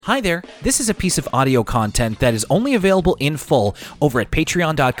Hi there, this is a piece of audio content that is only available in full over at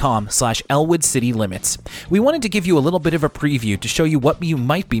patreon.com/ElwoodCityLimits. We wanted to give you a little bit of a preview to show you what you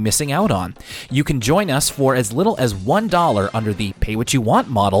might be missing out on. You can join us for as little as $1 under the Pay What You Want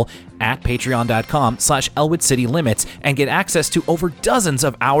model at patreon.com/ElwoodCityLimits and get access to over dozens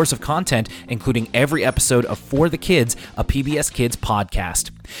of hours of content, including every episode of For the Kids, a PBS Kids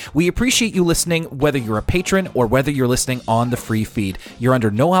podcast. We appreciate you listening, whether you're a patron or whether you're listening on the free feed. You're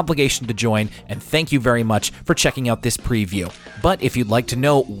under no obligation to join, and thank you very much for checking out this preview. But if you'd like to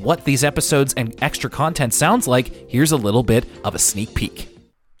know what these episodes and extra content sounds like, here's a little bit of a sneak peek.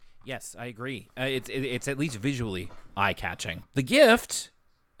 Yes, I agree. It's at least visually eye-catching. The gift...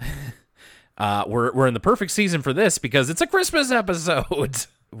 we're in the perfect season for this because it's a Christmas episode.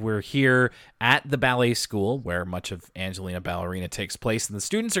 We're here at the ballet school where much of Angelina Ballerina takes place, and the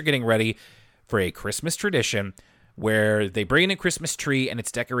students are getting ready for a Christmas tradition where they bring in a Christmas tree and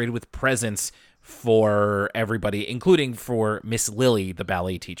it's decorated with presents for everybody, including for Miss Lily, the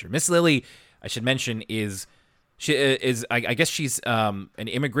ballet teacher. Miss Lily, I should mention, I guess she's an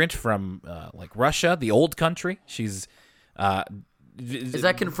immigrant from like Russia, the old country. She's is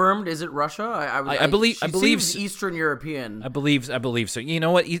that confirmed? Is it Russia? I believe. She seems Eastern European. I believe so. You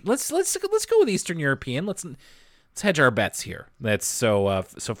know what? Let's go with Eastern European. Let's hedge our bets here. That's so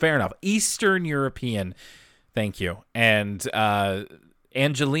fair enough. Eastern European. Thank you. And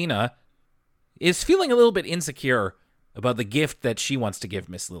Angelina is feeling a little bit insecure about the gift that she wants to give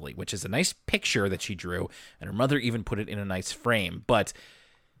Miss Lily, which is a nice picture that she drew, and her mother even put it in a nice frame. But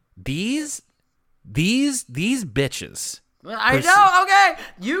these bitches. I know, okay.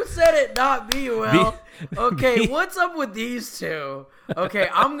 You said it, not me, Will. Okay, what's up with these two? Okay,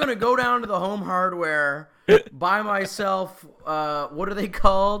 I'm going to go down to the Home Hardware, buy myself, what are they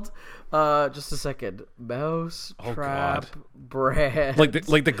called? Just a second. Mouse trap brand. Like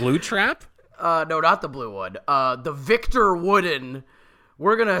the glue trap? No, not the blue one. The Victor Wooden.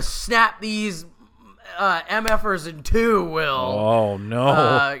 We're going to snap these MFers in two, Will. Oh,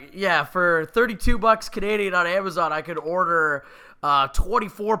 no. Yeah, for $32 Canadian on Amazon, I could order a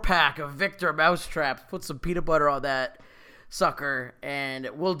 24-pack of Victor mousetraps, put some peanut butter on that sucker, and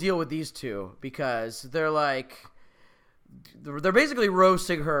we'll deal with these two because they're basically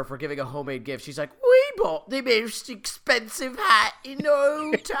roasting her for giving a homemade gift. She's like, we bought the most expensive hat in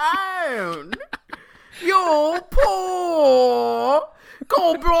our town. You're poor.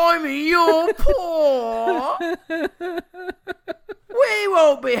 God blimey, you're poor. We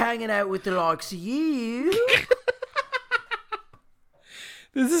won't be hanging out with the likes of you.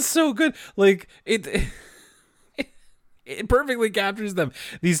 This is so good. Like, it perfectly captures them.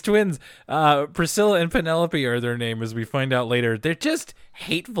 These twins, Priscilla and Penelope are their name, as we find out later. They're just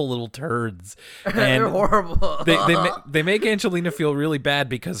hateful little turds. And they're horrible. They make Angelina feel really bad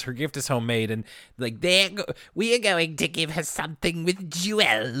because her gift is homemade, and like we are going to give her something with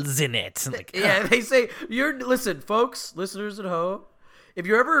jewels in it. Like, yeah, they say listen, folks, listeners at home. If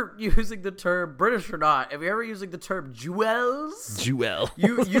you're ever using the term, British or not, if you're ever using the term jewels, you're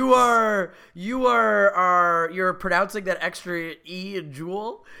pronouncing that extra E in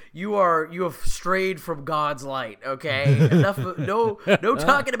jewel. You have strayed from God's light. Okay, no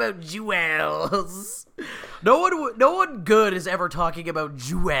talking about jewels. No one good is ever talking about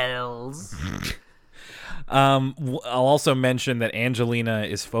jewels. I'll also mention that Angelina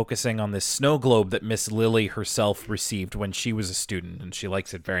is focusing on this snow globe that Miss Lily herself received when she was a student, and she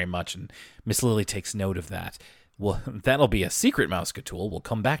likes it very much, and Miss Lily takes note of that. Well, that'll be a secret Mousecatool we'll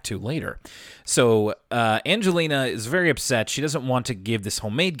come back to later. So Angelina is very upset. She doesn't want to give this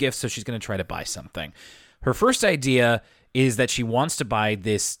homemade gift, so she's going to try to buy something. Her first idea is that she wants to buy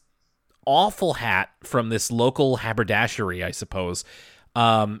this awful hat from this local haberdashery, I suppose.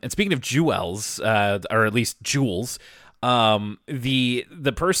 And speaking of jewels, or at least jewels,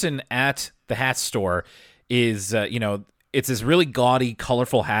 the person at the hat store is, it's this really gaudy,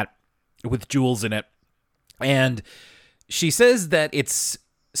 colorful hat with jewels in it. And she says that the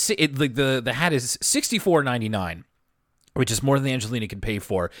hat is $64.99, which is more than Angelina can pay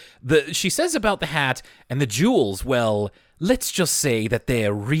for. She says about the hat and the jewels, well, let's just say that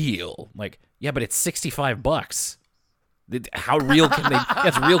they're real. Like, yeah, but it's $65. How real can they?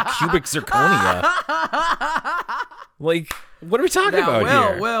 That's real cubic zirconia. Like, what are we talking about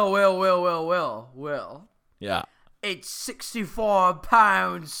here? Well. Yeah. It's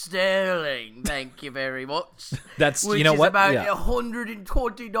 £64 sterling. Thank you very much. That's which you know is what? about Yeah.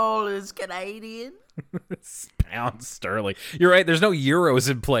 $120 Canadian. Pound sterling. You're right. There's no euros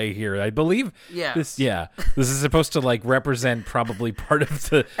in play here. I believe. Yeah. This is supposed to like represent probably part of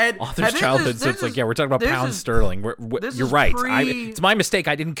the author's childhood. So it's like, we're talking about pound sterling. You're right. It's my mistake.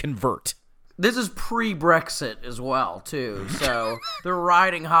 I didn't convert. This is pre-Brexit as well, too. So they're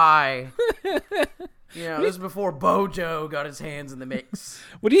riding high. This is before Bojo got his hands in the mix.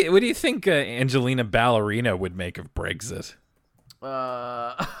 What do you think Angelina Ballerina would make of Brexit?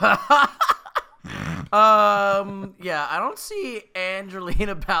 I don't see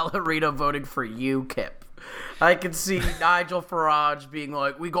Angelina Ballerina voting for UKIP. I can see Nigel Farage being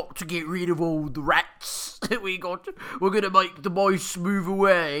like, we got to get rid of all the rats. We're gonna make the mice move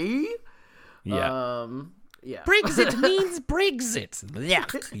away. Yeah. Yeah. Brexit means Brexit.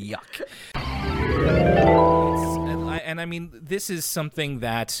 Yuck. And I mean, this is something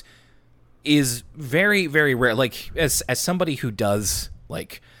that is very, very rare. Like, as somebody who does,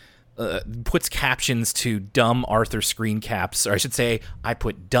 like, puts captions to dumb Arthur screen caps, or I should say, I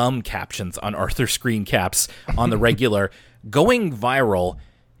put dumb captions on Arthur screen caps on the regular. Going viral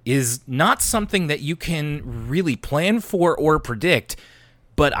is not something that you can really plan for or predict.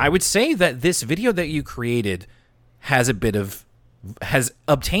 But I would say that this video that you created has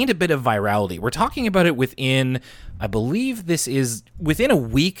obtained a bit of virality. We're talking about it within, I believe this is within a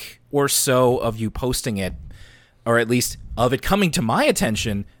week or so of you posting it, or at least of it coming to my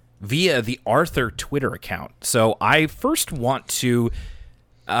attention via the Arthur Twitter account. So I first want to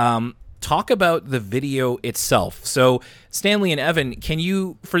talk about the video itself. So Stanley and Evan, can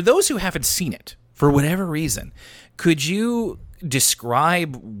you, for those who haven't seen it, for whatever reason, could you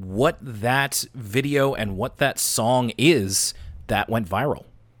describe what that video and what that song is that went viral?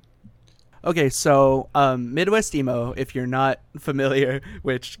 Okay, so Midwest emo, if you're not familiar,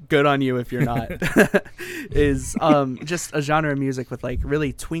 which good on you if you're not, is just a genre of music with like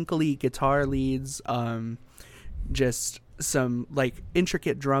really twinkly guitar leads, just some like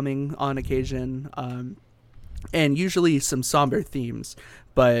intricate drumming on occasion, and usually some somber themes.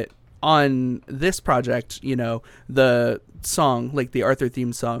 But on this project, the song, like the Arthur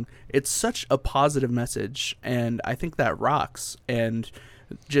theme song, it's such a positive message, and I think that rocks. And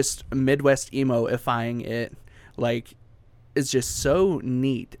just Midwest emo-ifying it, like, is just so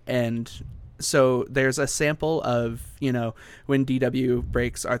neat. And so there's a sample of, when DW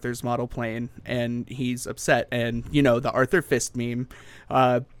breaks Arthur's model plane and he's upset, and, the Arthur fist meme,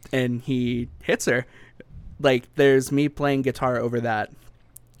 and he hits her. Like, there's me playing guitar over that.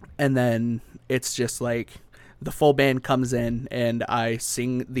 And then it's just like the full band comes in and I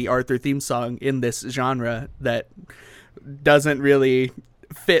sing the Arthur theme song in this genre that doesn't really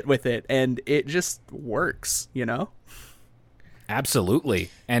fit with it, and it just works, Absolutely.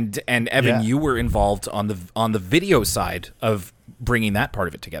 And Evan, you were involved on the video side of bringing that part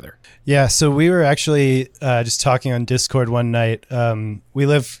of it together. Yeah, so we were actually just talking on Discord one night. We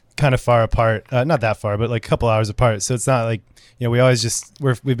live kind of far apart, not that far, but like a couple hours apart. So it's not like, we always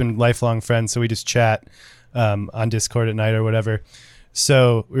we've been lifelong friends, so we just chat on Discord at night or whatever.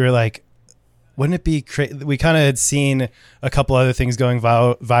 So we were like, wouldn't it be crazy? We kind of had seen a couple other things going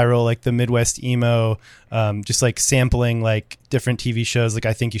viral, like the Midwest emo, just like sampling like different TV shows, like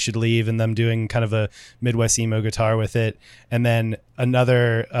I Think You Should Leave, and them doing kind of a Midwest emo guitar with it. And then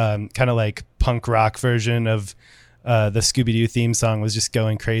another kind of like punk rock version of the Scooby-Doo theme song was just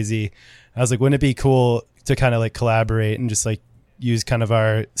going crazy. I was like, wouldn't it be cool to kind of like collaborate and just like use kind of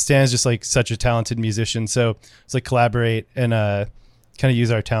Stan's just like such a talented musician. So it's like collaborate and kind of use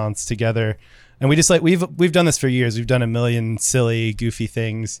our talents together. And we just like, we've done this for years. We've done a million silly, goofy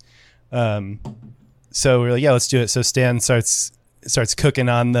things. So we're like, yeah, let's do it. So Stan starts cooking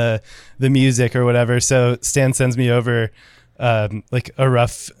on the music or whatever. So Stan sends me over like a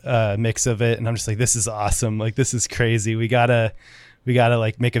rough mix of it. And I'm just like, this is awesome. Like, this is crazy. We gotta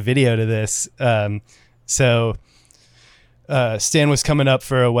like make a video to this. So Stan was coming up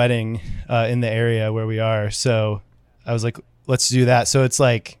for a wedding in the area where we are. So I was like, let's do that. So it's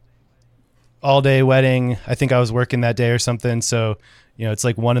like all day wedding. I think I was working that day or something. So, it's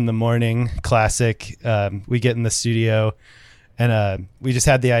like 1 a.m, classic. We get in the studio and we just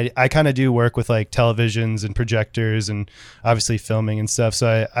had the idea. I kind of do work with like televisions and projectors and obviously filming and stuff.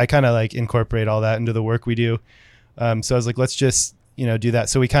 So I kind of like incorporate all that into the work we do. So I was like, let's just, do that.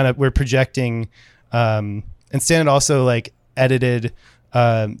 So we're projecting, and Stan had also like edited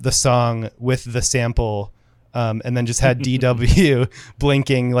the song with the sample and then just had DW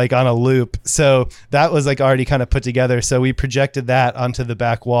blinking like on a loop. So that was like already kind of put together. So we projected that onto the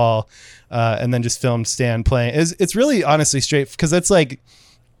back wall, and then just filmed Stan playing. It's really honestly straight, because it's like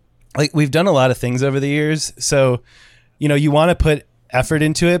we've done a lot of things over the years. So, you want to put effort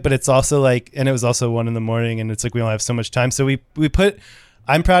into it, but it's also like, and it was also 1 a.m, and it's like, we only have so much time. So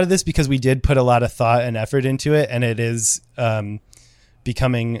I'm proud of this because we did put a lot of thought and effort into it, and it is,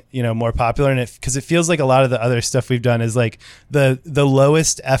 becoming more popular, and because it feels like a lot of the other stuff we've done is like the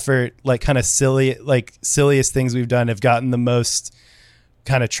lowest effort, like kind of silliest things we've done have gotten the most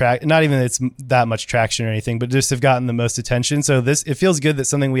kind of not even it's that much traction or anything, but just have gotten the most attention. So it feels good that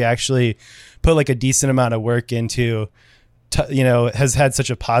something we actually put like a decent amount of work into has had such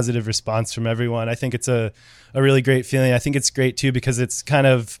a positive response from everyone. I think it's a really great feeling. I think it's great too because it's kind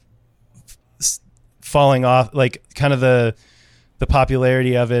of falling off, like kind of the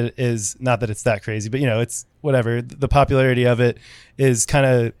popularity of it is not that it's that crazy, but it's whatever. The popularity of it is kind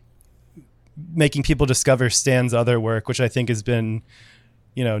of making people discover Stan's other work, which I think has been,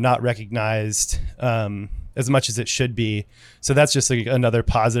 not recognized as much as it should be. So that's just like another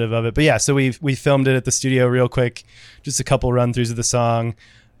positive of it. But yeah, so we filmed it at the studio real quick, just a couple run throughs of the song.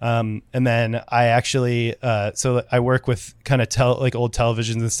 And then I actually, so I work with kind of like old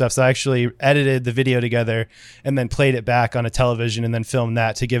televisions and stuff. So I actually edited the video together and then played it back on a television and then filmed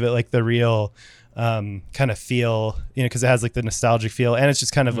that to give it like the real kind of feel, because it has like the nostalgic feel, and it's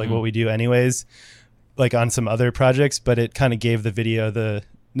just kind of like what we do anyways, like on some other projects, but it kind of gave the video the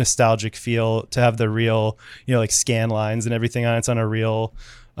nostalgic feel to have the real, like scan lines and everything on it. It's on a real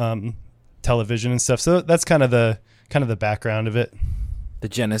television and stuff. So that's kind of the background of it. The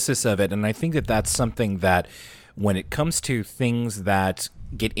genesis of it. And I think that that's something that when it comes to things that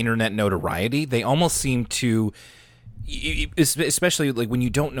get internet notoriety, they almost seem to, especially like when you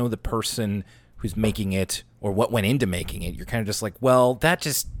don't know the person who's making it or what went into making it, you're kind of just like, well, that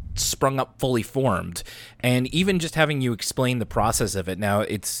just sprung up fully formed. And even just having you explain the process of it. Now,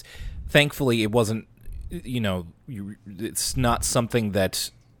 thankfully it wasn't, it's not something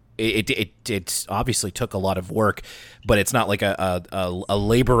that it obviously took a lot of work, but it's not like a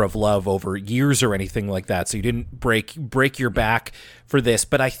labor of love over years or anything like that. So you didn't break your back for this.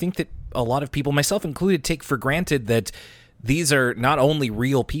 But I think that a lot of people, myself included, take for granted that these are not only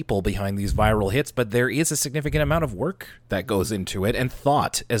real people behind these viral hits, but there is a significant amount of work that goes into it and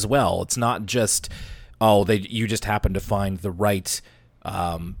thought as well. It's not just, you just happen to find the right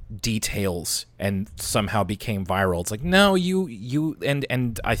details and somehow became viral. It's like, no, you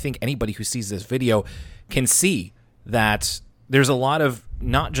and I think anybody who sees this video can see that there's a lot of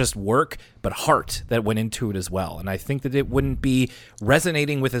not just work but heart that went into it as well. And I think that it wouldn't be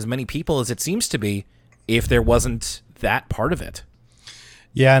resonating with as many people as it seems to be if there wasn't that part of it.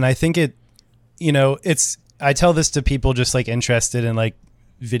 Yeah, and I think I tell this to people just like interested in like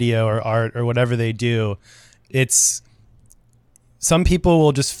video or art or whatever they do. Some people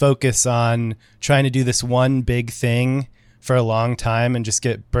will just focus on trying to do this one big thing for a long time and just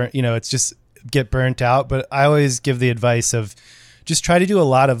get burnt, it's just get burnt out. But I always give the advice of just try to do a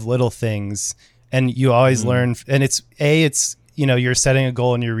lot of little things, and you always learn. And it's you're setting a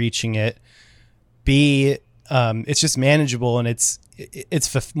goal and you're reaching it. B, it's just manageable and it's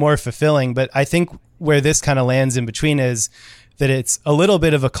more fulfilling. But I think where this kind of lands in between is that it's a little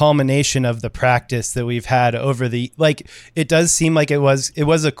bit of a culmination of the practice that we've had over it does seem like it was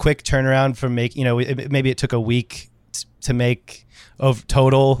a quick turnaround from maybe it took a week to make of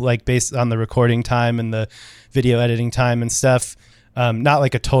total, like based on the recording time and the video editing time and stuff. Not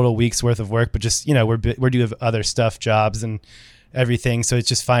like a total week's worth of work, but just, we're doing other stuff, jobs and everything. So it's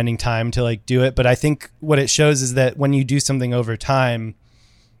just finding time to like do it. But I think what it shows is that when you do something over time,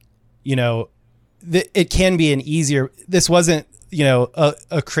 it can be an easier, this wasn't,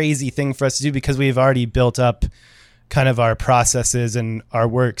 a crazy thing for us to do because we've already built up kind of our processes and our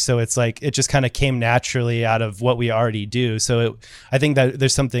work. So it's like, it just kind of came naturally out of what we already do. So I think that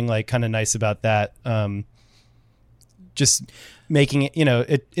there's something like kind of nice about that. Just making it,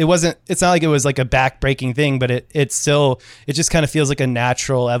 it's not like it was like a back-breaking thing, but it just kind of feels like a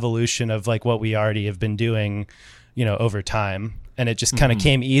natural evolution of like what we already have been doing, over time. And it just kind of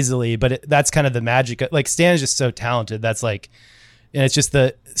came easily, but that's kind of the magic. Like Stan is just so talented. That's like, and it's just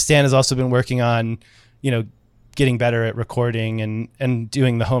that Stan has also been working on, getting better at recording and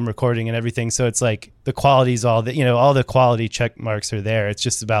doing the home recording and everything. So it's like the quality's all the quality check marks are there. It's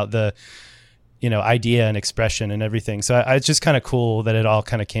just about the, idea and expression and everything. So it's just kind of cool that it all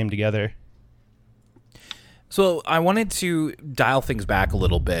kind of came together. So I wanted to dial things back a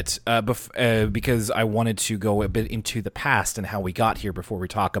little bit because I wanted to go a bit into the past and how we got here before we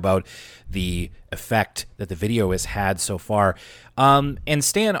talk about the effect that the video has had so far. And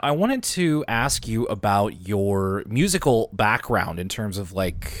Stan, I wanted to ask you about your musical background in terms of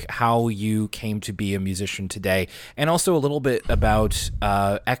like how you came to be a musician today, and also a little bit about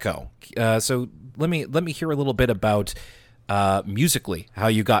Echo. So let me hear a little bit about musically how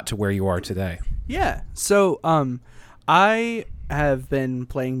you got to where you are today. Yeah. So, I have been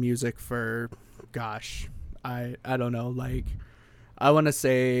playing music for, gosh, I don't know, like, I want to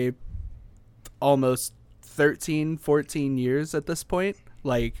say almost 13, 14 years at this point.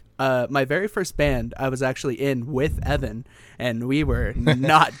 Like, my very first band I was actually in with Evan, and we were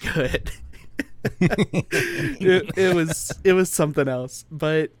not good. It was something else.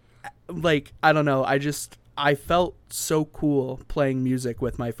 But, like, I don't know, I felt so cool playing music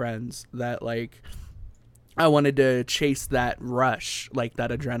with my friends that like I wanted to chase that rush, like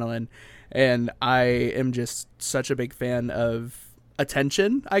that adrenaline. And I am just such a big fan of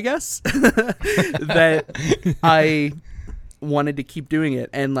attention, I guess, that I wanted to keep doing it.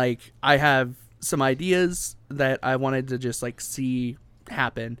 And like I have some ideas that I wanted to just like see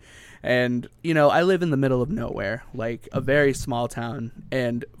happen. And, you know, I live in the middle of nowhere, like a very small town,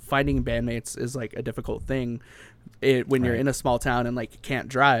 and finding bandmates is like a difficult thing when you're in a small town and like can't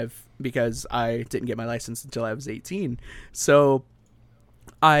drive, because I didn't get my license until I was 18. So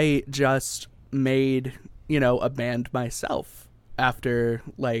I just made, you know, a band myself after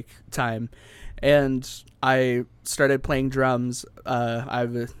like time. And I started playing drums. I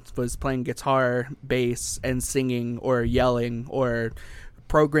was playing guitar, bass, and singing or yelling or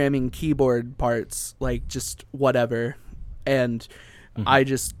programming keyboard parts, like just whatever. And I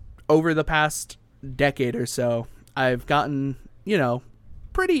just, over the past decade or so, I've gotten, you know,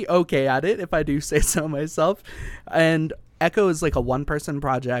 pretty okay at it, if I do say so myself. And Echo is like a one-person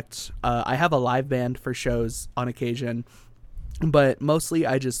project. I have a live band for shows on occasion, but mostly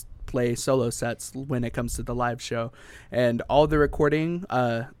I just play solo sets when it comes to the live show. And all the recording,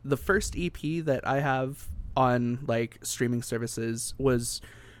 the first EP that I have on like streaming services was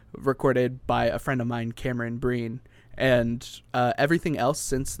recorded by a friend of mine, Cameron Breen, and everything else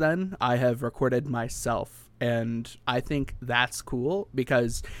since then I have recorded myself. And I think that's cool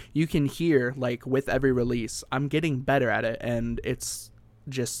because you can hear, like, with every release I'm getting better at it, and it's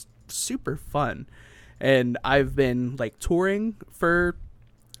just super fun. And I've been like touring for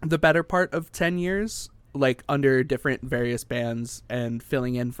the better part of 10 years, like under different various bands and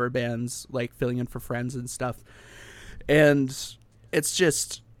filling in for bands, like filling in for friends and stuff. And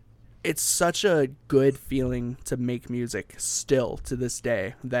it's such a good feeling to make music still to this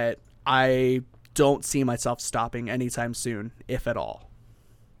day that I don't see myself stopping anytime soon, if at all.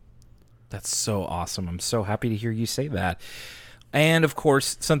 That's so awesome. I'm so happy to hear you say that. And of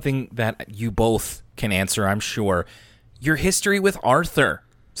course, something that you both can answer, I'm sure, your history with Arthur.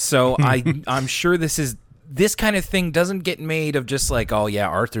 So I'm sure this kind of thing doesn't get made of just like, oh yeah,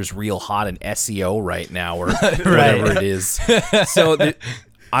 Arthur's real hot in SEO right now or whatever it is. So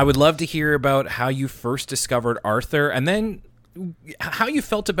I would love to hear about how you first discovered Arthur, and then how you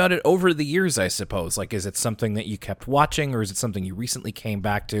felt about it over the years, I suppose. Like, is it something that you kept watching, or is it something you recently came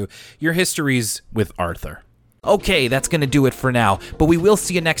back to? Your histories with Arthur. Okay, that's going to do it for now, but we will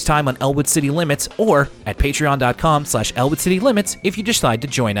see you next time on Elwood City Limits, or at patreon.com/Elwood City Limits if you decide to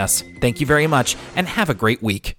join us. Thank you very much, and have a great week.